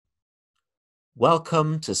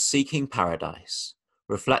Welcome to Seeking Paradise,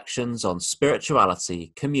 reflections on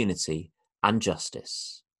spirituality, community, and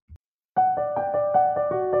justice.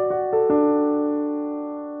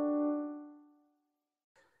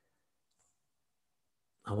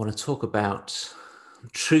 I want to talk about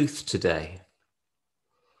truth today.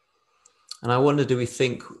 And I wonder, do we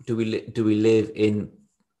live in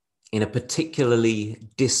a particularly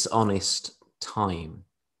dishonest time?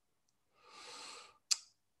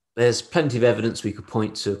 There's plenty of evidence we could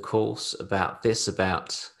point to, of course, about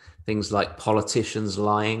things like politicians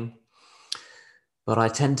lying. But I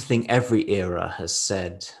tend to think every era has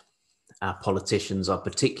said our politicians are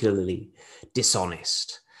particularly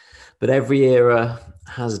dishonest. But every era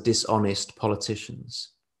has dishonest politicians.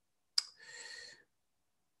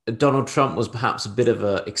 Donald Trump was perhaps a bit of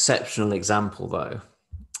an exceptional example, though.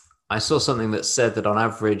 I saw something that said that on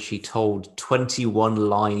average he told 21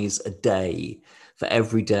 lies a day for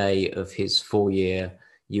every day of his 4-year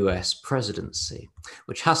US presidency,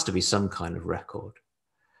 which has to be some kind of record.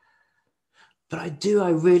 But I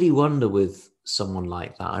really wonder with someone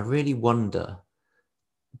like that, I really wonder,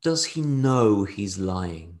 does he know he's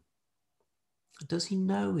lying? Does he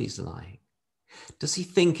know he's lying? Does he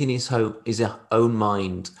think in his own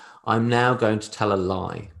mind, I'm now going to tell a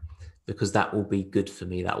lie because that will be good for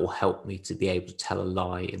me. That will help me to be able to tell a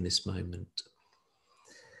lie in this moment.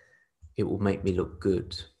 It will make me look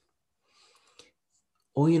good.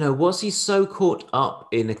 Or, was he so caught up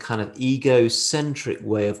in a kind of egocentric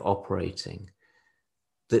way of operating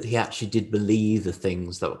that he actually did believe the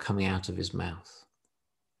things that were coming out of his mouth?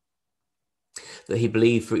 That he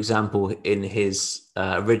believed, for example, in his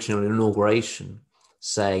original inauguration,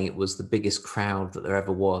 saying it was the biggest crowd that there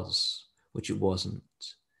ever was, which it wasn't.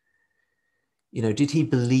 Did he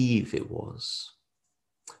believe it was?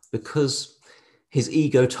 Because his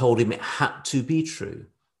ego told him it had to be true.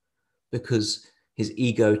 Because his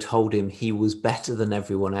ego told him he was better than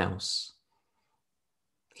everyone else.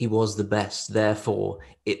 He was the best. Therefore,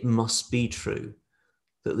 it must be true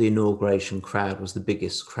that the inauguration crowd was the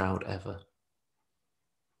biggest crowd ever.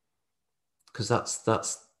 Because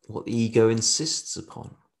that's what the ego insists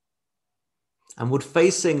upon. And would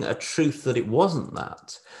facing a truth that it wasn't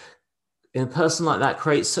that, in a person like that,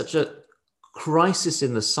 creates such a crisis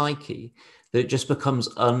in the psyche that it just becomes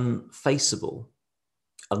unfaceable,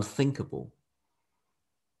 unthinkable,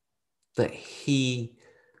 that he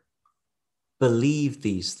believed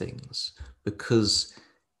these things because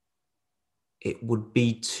it would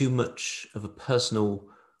be too much of a personal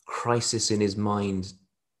crisis in his mind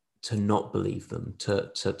to not believe them,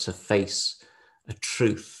 to face a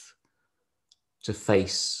truth, to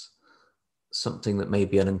face something that may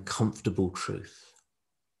be an uncomfortable truth.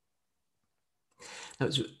 Now,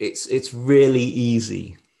 it's really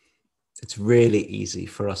easy. It's really easy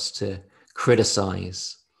for us to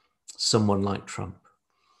criticize someone like Trump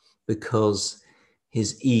because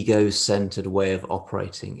his ego-centered way of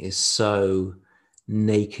operating is so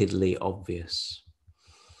nakedly obvious.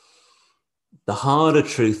 The harder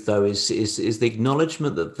truth, though, is the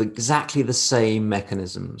acknowledgement that exactly the same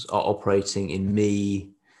mechanisms are operating in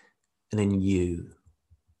me and in you.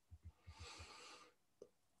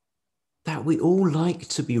 That we all like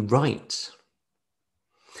to be right,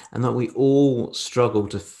 and that we all struggle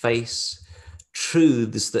to face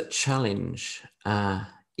truths that challenge our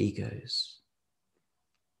egos.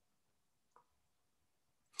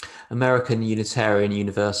 American Unitarian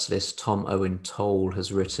Universalist Tom Owen Toole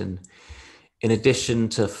has written, in addition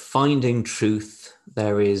to finding truth,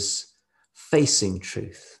 there is facing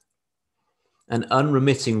truth. An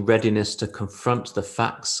unremitting readiness to confront the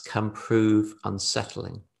facts can prove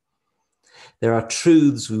unsettling. There are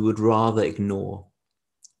truths we would rather ignore,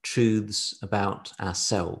 truths about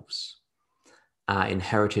ourselves, our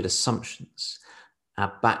inherited assumptions,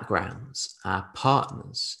 our backgrounds, our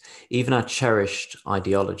partners, even our cherished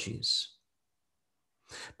ideologies.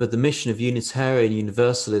 But the mission of Unitarian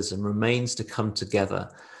Universalism remains to come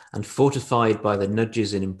together and, fortified by the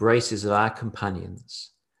nudges and embraces of our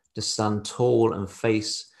companions, to stand tall and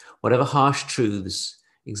face whatever harsh truths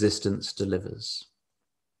existence delivers.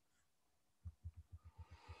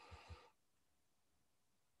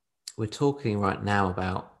 We're talking right now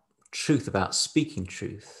about truth, about speaking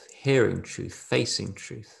truth, hearing truth, facing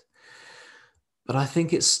truth. But I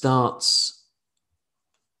think it starts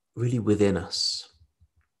really within us.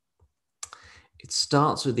 It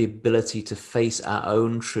starts with the ability to face our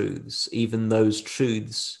own truths, even those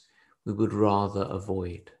truths we would rather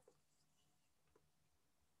avoid.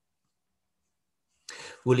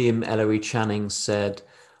 William Ellery Channing said,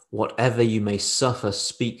 "Whatever you may suffer,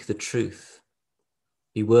 speak the truth.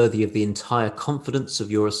 Be worthy of the entire confidence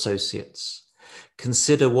of your associates.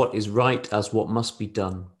 Consider what is right as what must be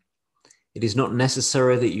done. It is not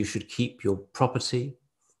necessary that you should keep your property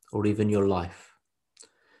or even your life,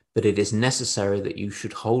 but it is necessary that you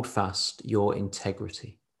should hold fast your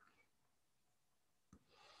integrity.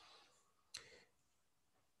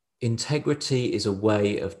 Integrity is a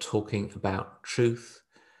way of talking about truth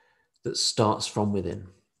that starts from within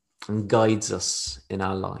and guides us in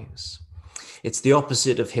our lives. It's the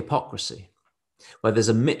opposite of hypocrisy, where there's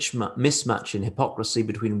a mismatch in hypocrisy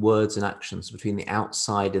between words and actions, between the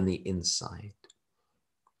outside and the inside.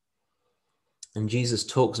 And Jesus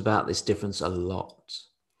talks about this difference a lot.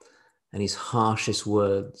 And his harshest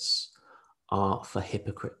words are for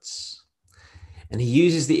hypocrites. And he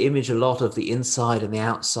uses the image a lot of the inside and the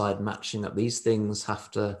outside matching up. These things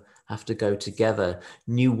have to go together.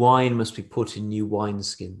 New wine must be put in new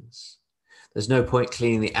wineskins. There's no point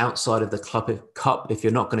cleaning the outside of the cup if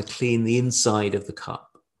you're not going to clean the inside of the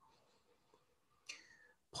cup.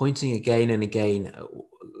 Pointing again and again,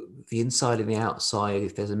 the inside and the outside,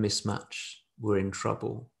 if there's a mismatch, we're in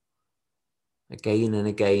trouble. Again and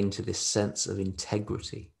again to this sense of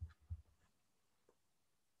integrity.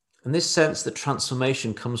 And this sense that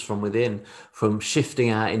transformation comes from within, from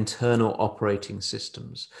shifting our internal operating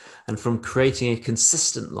systems and from creating a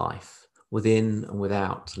consistent life within and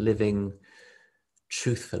without, living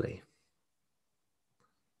truthfully.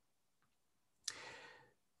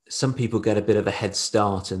 Some people get a bit of a head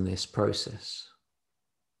start in this process.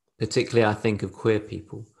 Particularly, I think of queer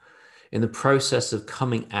people. In the process of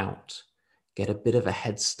coming out, get a bit of a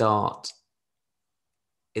head start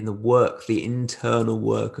in the work, the internal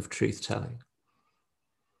work of truth-telling.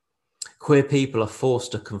 Queer people are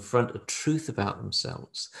forced to confront a truth about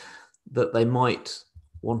themselves that they might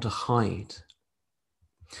want to hide.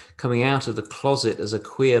 Coming out of the closet as a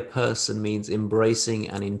queer person means embracing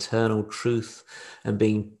an internal truth and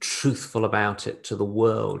being truthful about it to the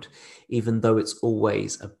world, even though it's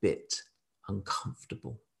always a bit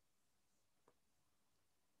uncomfortable.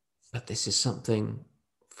 But this is something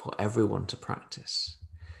for everyone to practice,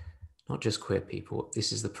 not just queer people.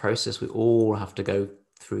 This is the process we all have to go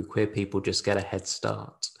through. Queer people just get a head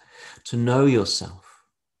start to know yourself,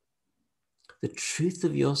 the truth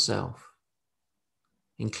of yourself,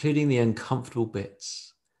 including the uncomfortable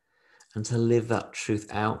bits, and to live that truth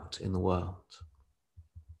out in the world.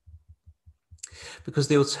 Because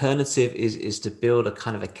the alternative is to build a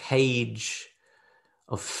kind of a cage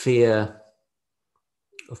of fear,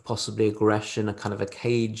 of possibly aggression, a kind of a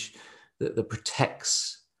cage that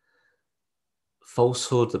protects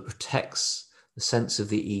falsehood, that protects the sense of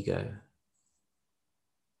the ego.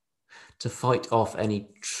 To fight off any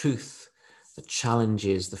truth that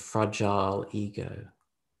challenges the fragile ego.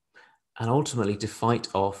 And ultimately to fight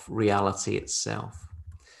off reality itself.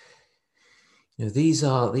 You know, these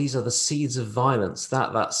are the seeds of violence,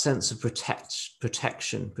 that sense of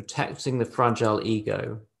protection, protecting the fragile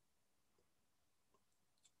ego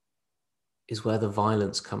is where the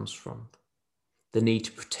violence comes from. The need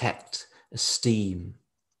to protect esteem,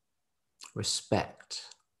 respect,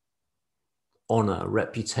 honor,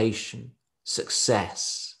 reputation,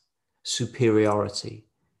 success, superiority.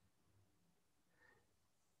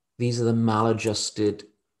 These are the maladjusted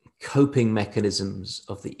coping mechanisms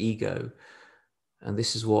of the ego. And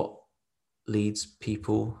this is what leads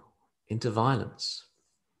people into violence.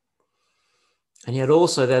 And yet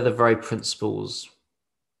also they're the very principles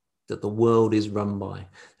that the world is run by.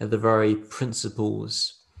 They're the very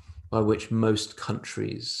principles by which most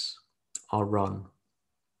countries are run.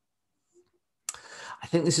 I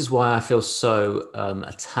think this is why I feel so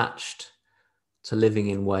attached to living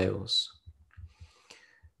in Wales.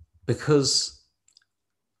 Because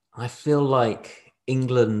I feel like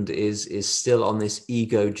England is still on this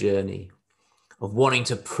ego journey of wanting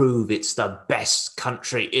to prove it's the best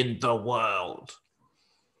country in the world.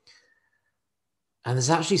 And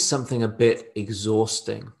there's actually something a bit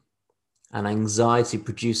exhausting and anxiety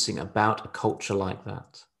producing about a culture like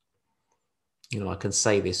that. You know, I can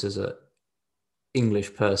say this as an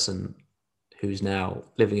English person who's now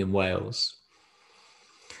living in Wales.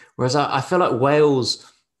 Whereas I feel like Wales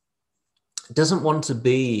doesn't want to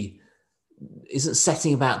be, isn't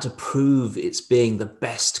setting about to prove it's being the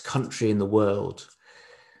best country in the world.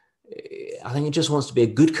 I think it just wants to be a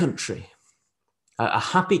good country, a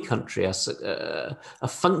happy country, a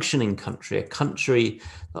functioning country, a country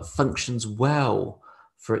that functions well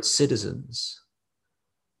for its citizens.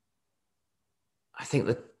 I think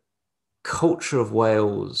the culture of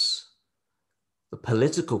Wales, the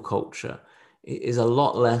political culture, is a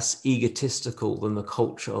lot less egotistical than the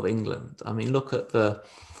culture of England. I mean, look at the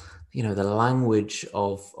the language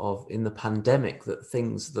of in the pandemic, that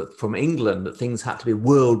things that from England, that things had to be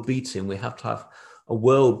world beating. We have to have a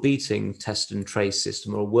world beating test and trace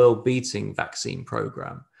system or a world beating vaccine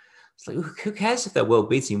program. It's like, who cares if they're world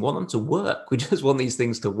beating? We want them to work. We just want these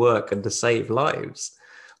things to work and to save lives.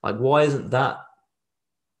 Like, why isn't that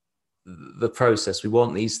the process? We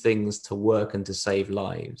want these things to work and to save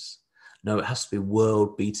lives. No, it has to be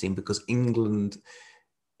world beating, because England's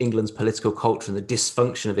political culture and the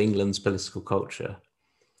dysfunction of England's political culture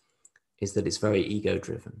is that it's very ego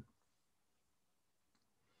driven.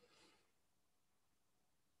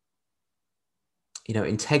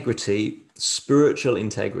 Integrity, spiritual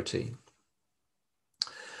integrity,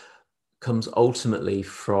 comes ultimately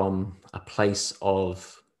from a place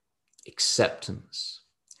of acceptance,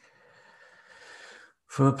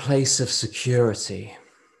 from a place of security.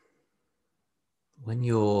 When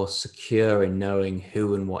you're secure in knowing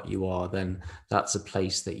who and what you are, then that's a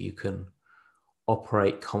place that you can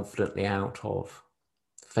operate confidently out of,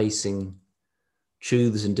 facing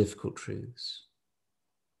truths and difficult truths.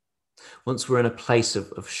 Once we're in a place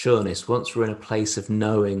of sureness, once we're in a place of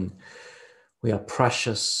knowing we are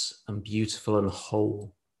precious and beautiful and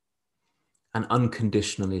whole and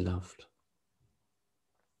unconditionally loved,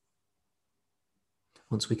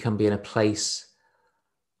 once we can be in a place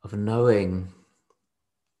of knowing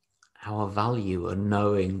our value and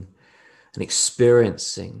knowing and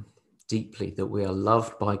experiencing deeply that we are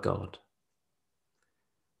loved by God,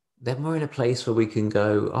 then we're in a place where we can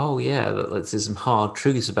go, oh yeah, there's some hard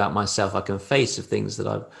truths about myself I can face, of things that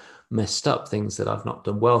I've messed up, things that I've not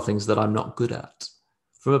done well, things that I'm not good at,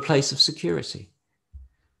 from a place of security.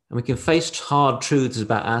 And we can face hard truths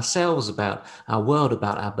about ourselves, about our world,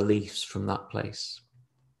 about our beliefs from that place.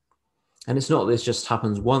 And it's not that this just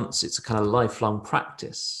happens once, it's a kind of lifelong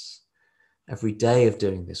practice, every day of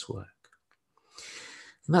doing this work.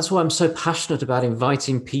 And that's why I'm so passionate about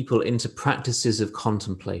inviting people into practices of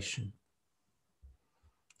contemplation.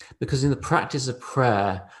 Because in the practice of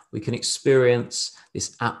prayer, we can experience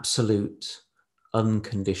this absolute,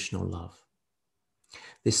 unconditional love.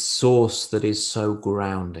 This source that is so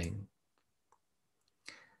grounding.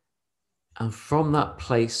 And from that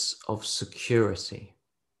place of security,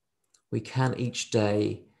 we can each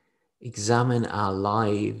day examine our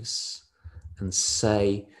lives and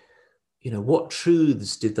say, what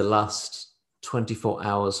truths did the last 24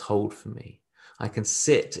 hours hold for me? I can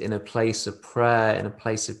sit in a place of prayer, in a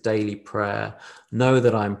place of daily prayer, know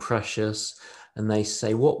that I'm precious, and they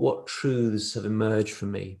say, what truths have emerged for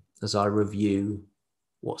me as I review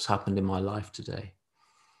what's happened in my life today?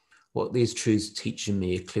 What these truths teaching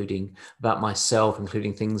me, including about myself,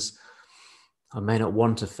 including things I may not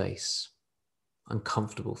want to face,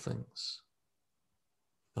 uncomfortable things.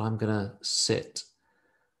 But I'm going to sit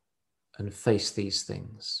and face these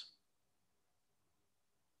things.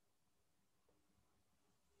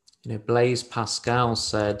 Blaise Pascal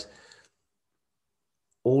said,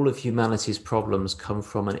 all of humanity's problems come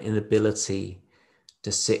from an inability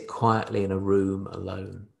to sit quietly in a room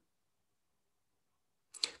alone.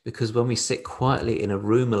 Because when we sit quietly in a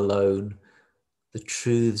room alone, the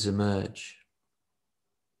truths emerge.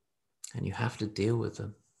 And you have to deal with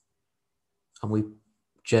them. And we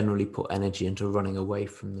generally put energy into running away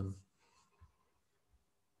from them.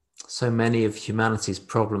 So many of humanity's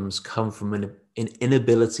problems come from an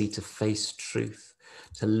inability to face truth,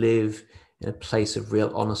 to live in a place of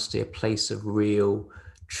real honesty, a place of real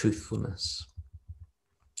truthfulness.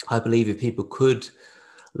 I believe if people could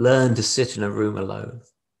learn to sit in a room alone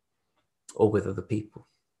or with other people,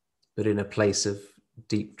 but in a place of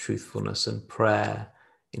deep truthfulness and prayer,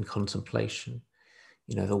 in contemplation,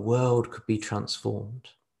 the world could be transformed.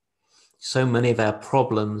 So many of our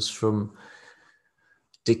problems, from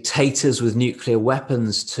dictators with nuclear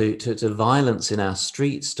weapons to violence in our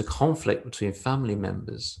streets, to conflict between family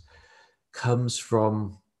members, comes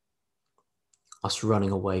from us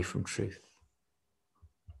running away from truth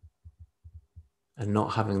and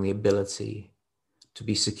not having the ability to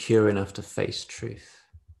be secure enough to face truth.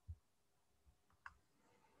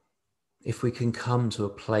 If we can come to a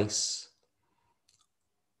place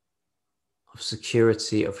of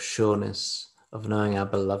security, of sureness, of knowing our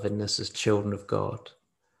belovedness as children of God,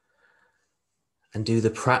 and do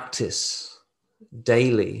the practice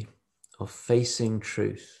daily of facing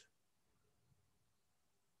truth,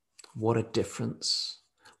 what a difference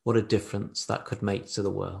that could make to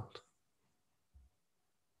the world.